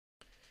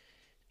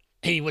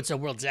Hey, what's up,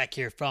 world? Zach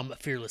here from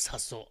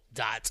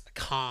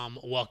fearlesshustle.com.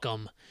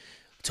 Welcome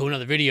to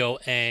another video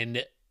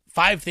and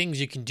 5 things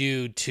you can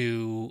do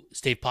to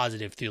stay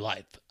positive through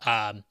life.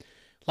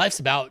 Life's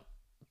about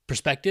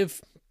perspective,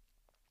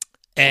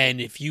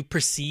 and if you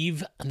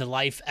perceive your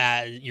life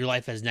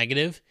as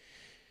negative,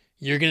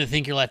 you're going to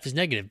think your life is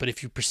negative. But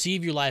if you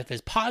perceive your life as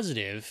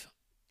positive,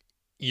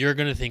 you're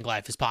going to think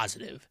life is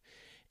positive.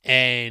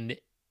 And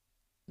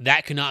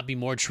that could not be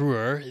more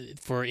truer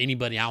for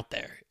anybody out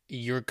there.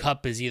 Your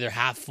cup is either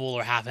half full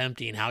or half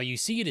empty, and how you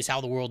see it is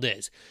how the world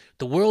is.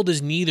 The world is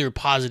neither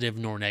positive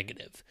nor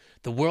negative.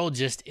 The world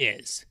just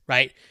is,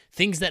 right?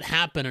 Things that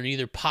happen are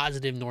neither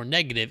positive nor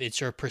negative.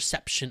 It's your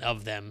perception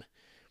of them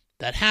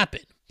that happen.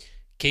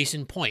 Case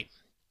in point,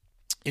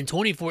 in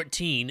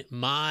 2014,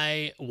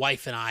 my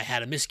wife and I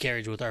had a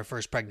miscarriage with our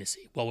first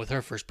pregnancy. Well, with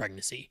her first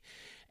pregnancy.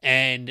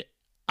 And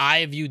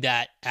I viewed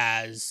that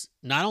as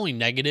not only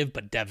negative,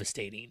 but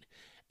devastating.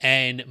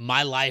 And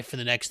my life for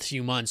the next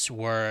few months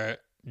were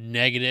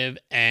negative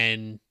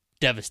and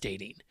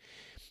devastating.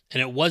 And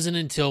it wasn't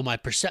until my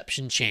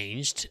perception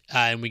changed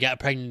and we got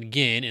pregnant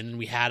again and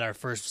we had our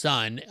first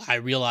son, I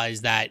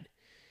realized that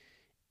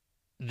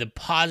the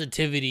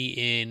positivity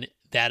in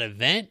that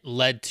event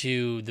led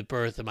to the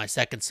birth of my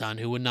second son,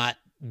 who would not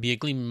be a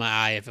gleam in my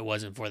eye if it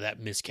wasn't for that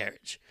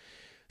miscarriage.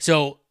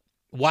 So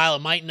while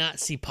it might not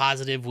seem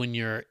positive when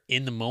you're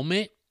in the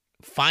moment,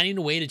 finding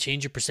a way to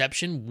change your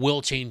perception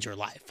will change your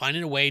life.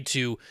 Finding a way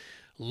to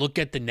look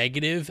at the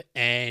negative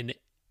and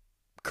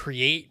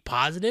create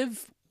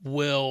positive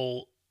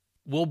will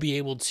be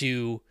able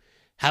to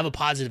have a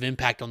positive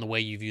impact on the way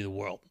you view the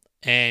world.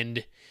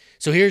 And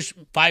so here's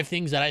 5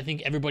 things that I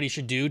think everybody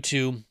should do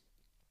to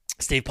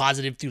stay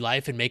positive through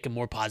life and make a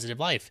more positive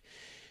life.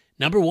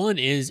 Number 1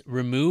 is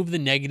remove the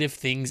negative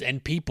things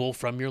and people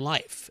from your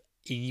life.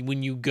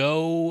 When you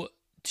go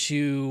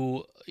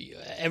to,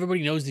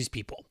 everybody knows these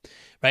people,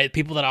 right?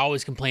 People that are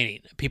always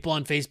complaining, people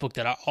on Facebook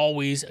that are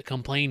always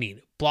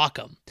complaining, block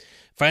them.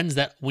 Friends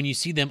that when you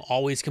see them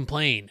always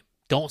complain,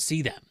 don't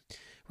see them,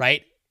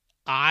 right?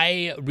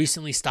 I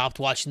recently stopped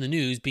watching the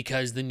news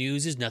because the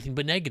news is nothing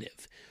but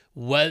negative.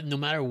 No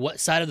matter what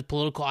side of the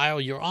political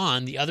aisle you're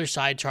on, the other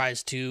side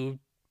tries to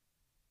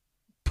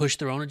push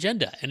their own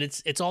agenda, and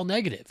it's all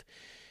negative.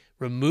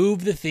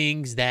 Remove the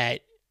things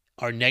that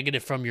are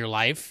negative from your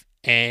life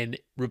and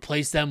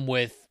replace them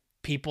with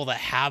people that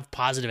have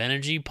positive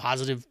energy,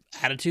 positive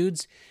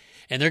attitudes,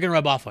 and they're going to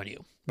rub off on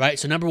you, right?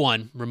 So number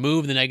 1,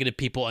 remove the negative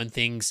people and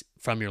things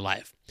from your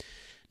life.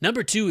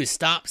 Number 2 is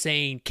stop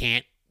saying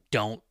can't,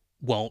 don't,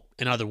 won't,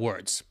 and other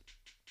words.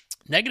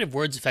 Negative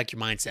words affect your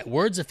mindset.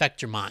 Words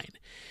affect your mind.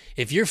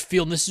 If you're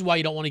feeling, this is why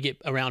you don't want to get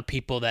around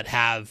people that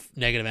have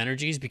negative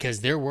energies,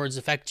 because their words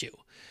affect you.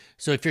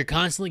 So if you're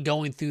constantly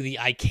going through the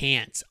I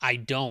can'ts, I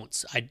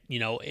don'ts,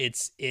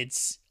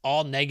 it's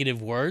all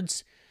negative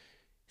words,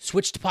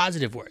 switch to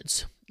positive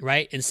words,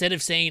 right? Instead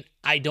of saying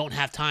I don't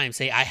have time,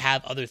 say I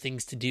have other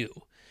things to do,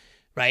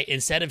 right?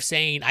 Instead of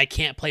saying I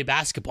can't play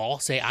basketball,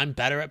 say I'm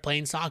better at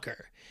playing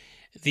soccer.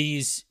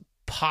 These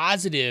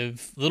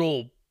positive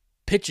little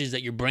pitches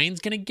that your brain's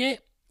going to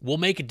get will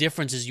make a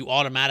difference as you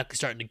automatically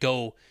start to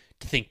go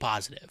to think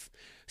positive.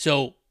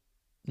 So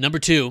number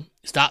 2,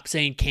 stop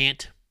saying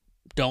can't,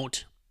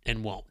 don't,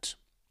 and won't.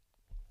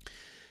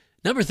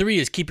 Number 3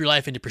 is keep your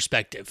life into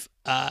perspective.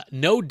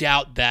 No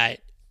doubt that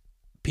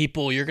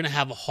you're going to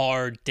have a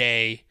hard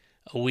day,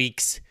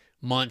 weeks,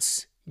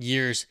 months,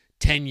 years,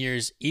 10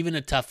 years, even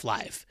a tough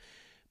life.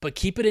 But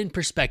keep it in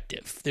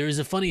perspective. There is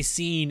a funny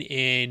scene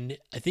in,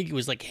 I think it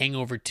was like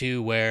Hangover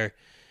 2, where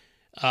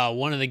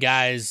one of the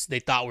guys they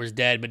thought was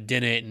dead but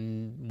didn't,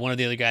 and one of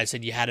the other guys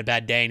said, you had a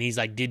bad day, and he's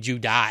like, did you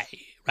die,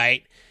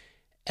 right?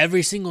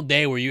 Every single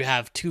day where you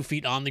have 2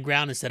 feet on the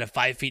ground instead of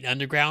 5 feet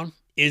underground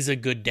is a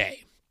good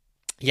day.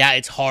 Yeah,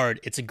 it's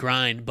hard. It's a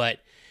grind, but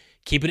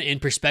keep it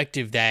in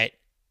perspective that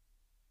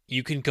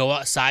you can go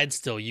outside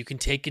still. You can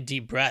take a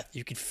deep breath.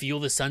 You can feel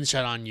the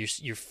sunshine on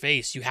your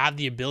face. You have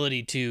the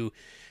ability to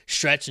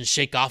stretch and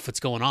shake off what's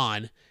going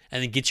on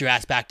and then get your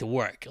ass back to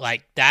work.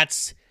 Like,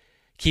 that's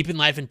keeping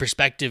life in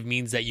perspective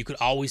means that you could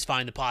always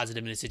find the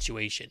positive in a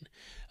situation.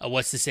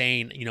 What's the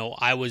saying?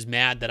 I was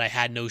mad that I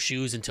had no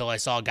shoes until I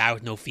saw a guy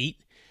with no feet.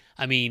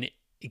 I mean,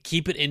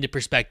 keep it into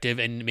perspective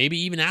and maybe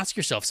even ask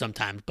yourself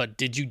sometimes, but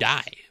did you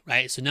die,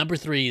 right? So number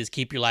 3 is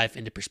keep your life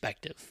into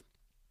perspective.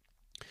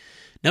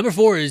 Number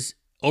 4 is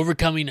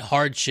overcoming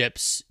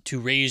hardships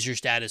to raise your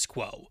status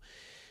quo.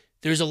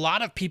 There's a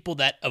lot of people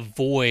that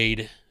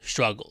avoid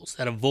struggles,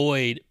 that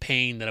avoid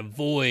pain, that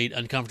avoid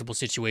uncomfortable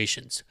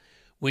situations.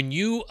 When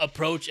you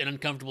approach an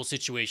uncomfortable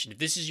situation, if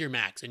this is your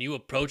max and you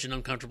approach an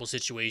uncomfortable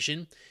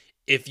situation,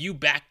 if you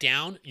back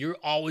down, you're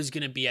always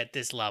going to be at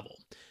this level.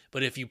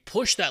 But if you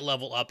push that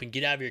level up and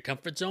get out of your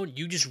comfort zone,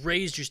 you just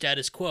raised your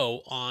status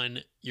quo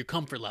on your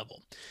comfort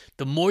level.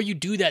 The more you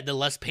do that, the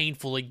less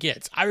painful it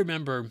gets. I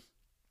remember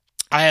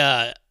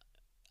I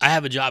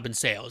have a job in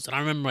sales, and I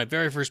remember my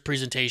very first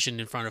presentation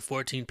in front of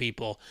 14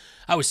 people.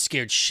 I was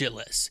scared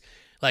shitless.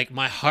 Like,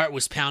 my heart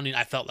was pounding.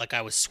 I felt like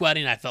I was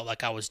sweating. I felt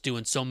like I was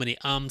doing so many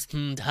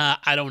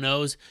I don't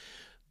knows.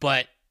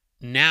 But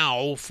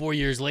now, 4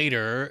 years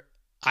later,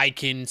 I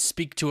can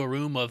speak to a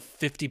room of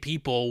 50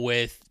 people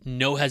with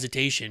no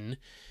hesitation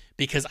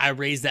because I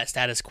raised that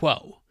status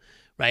quo,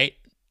 right?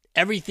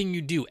 Everything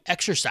you do,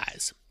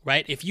 exercise,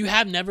 right? If you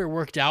have never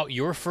worked out,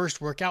 your first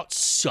workout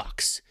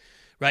sucks,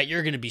 right?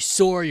 You're going to be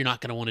sore. You're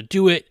not going to want to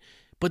do it.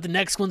 But the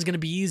next one's going to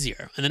be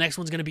easier. And the next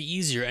one's going to be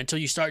easier until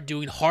you start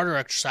doing harder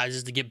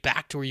exercises to get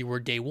back to where you were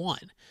day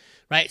one,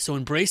 right? So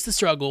embrace the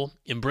struggle,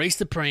 embrace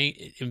the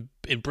pain,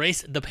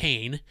 embrace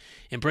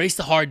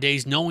the hard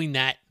days, knowing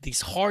that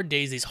these hard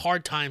days, these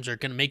hard times are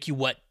going to make you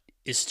what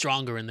is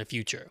stronger in the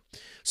future.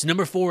 So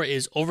number 4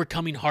 is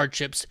overcoming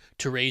hardships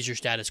to raise your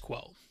status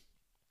quo.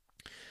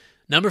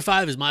 Number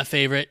 5 is my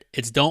favorite.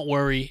 It's don't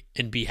worry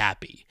and be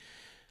happy.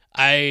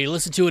 I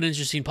listened to an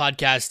interesting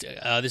podcast,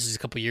 this is a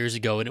couple years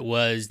ago, and it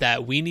was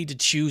that we need to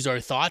choose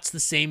our thoughts the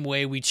same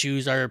way we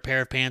choose our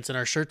pair of pants and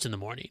our shirts in the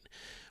morning,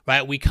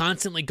 right? We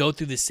constantly go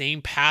through the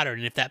same pattern,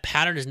 and if that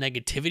pattern is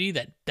negativity,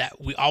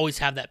 that we always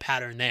have that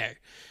pattern there.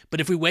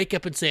 But if we wake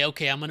up and say,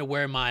 okay, I'm going to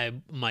wear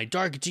my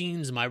dark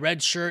jeans, my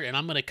red shirt, and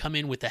I'm going to come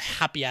in with a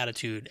happy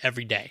attitude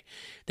every day,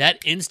 that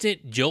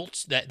instant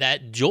jolts,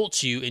 that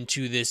jolts you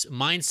into this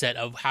mindset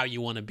of how you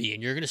want to be,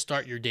 and you're going to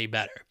start your day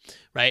better,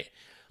 right?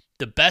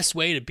 The best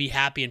way to be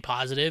happy and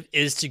positive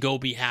is to go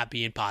be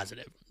happy and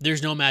positive.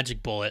 There's no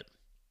magic bullet.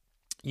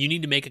 You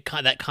need to make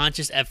that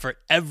conscious effort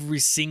every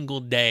single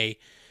day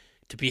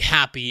to be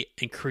happy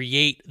and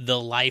create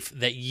the life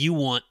that you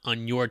want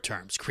on your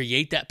terms.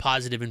 Create that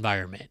positive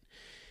environment.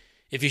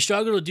 If you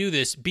struggle to do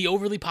this, be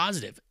overly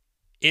positive.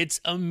 It's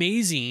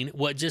amazing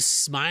what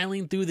just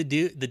smiling through the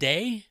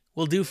day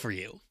will do for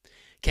you.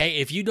 Okay,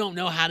 if you don't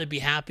know how to be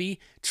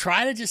happy,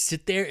 try to just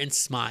sit there and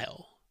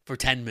smile for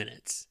 10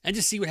 minutes and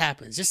just see what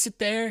happens. Just sit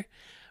there,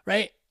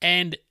 right?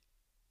 And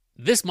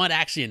this might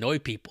actually annoy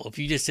people if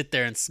you just sit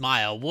there and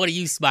smile. What are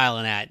you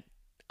smiling at?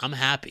 I'm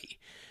happy.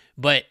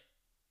 But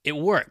it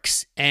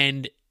works.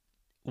 And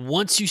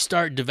once you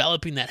start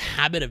developing that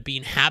habit of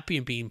being happy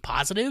and being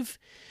positive,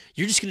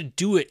 you're just going to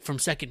do it from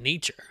second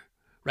nature,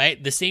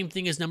 right? The same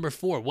thing as number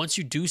 4. Once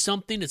you do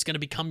something, it's going to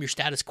become your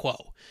status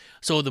quo.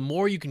 So the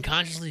more you can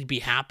consciously be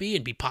happy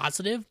and be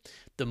positive,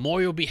 the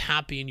more you'll be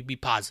happy and you'll be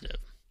positive.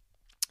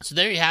 So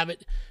there you have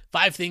it.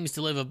 5 things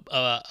to live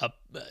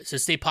to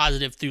stay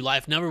positive through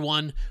life. Number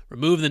 1,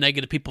 remove the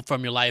negative people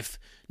from your life.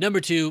 Number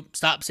 2,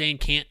 stop saying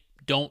can't,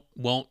 don't,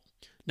 won't.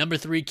 Number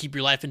 3, keep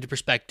your life into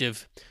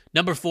perspective.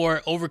 Number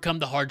 4, overcome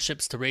the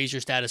hardships to raise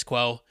your status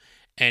quo.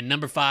 And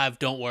number 5,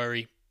 don't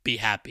worry, be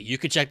happy. You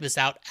can check this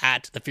out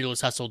at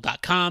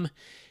thefearlesshustle.com.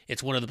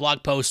 It's one of the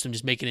blog posts. I'm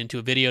just making it into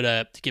a video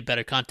to get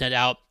better content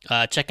out.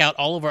 Check out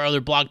all of our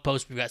other blog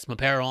posts. We've got some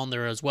apparel on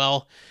there as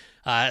well.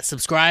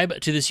 Subscribe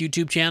to this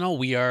YouTube channel.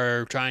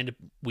 I'm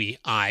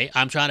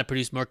trying to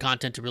produce more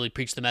content to really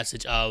preach the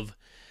message of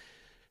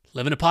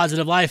living a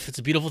positive life. It's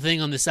a beautiful thing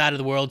on this side of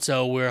the world,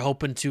 so we're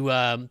hoping to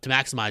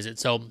maximize it.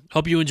 So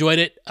hope you enjoyed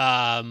it,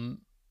 and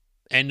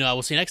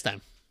we'll see you next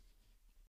time.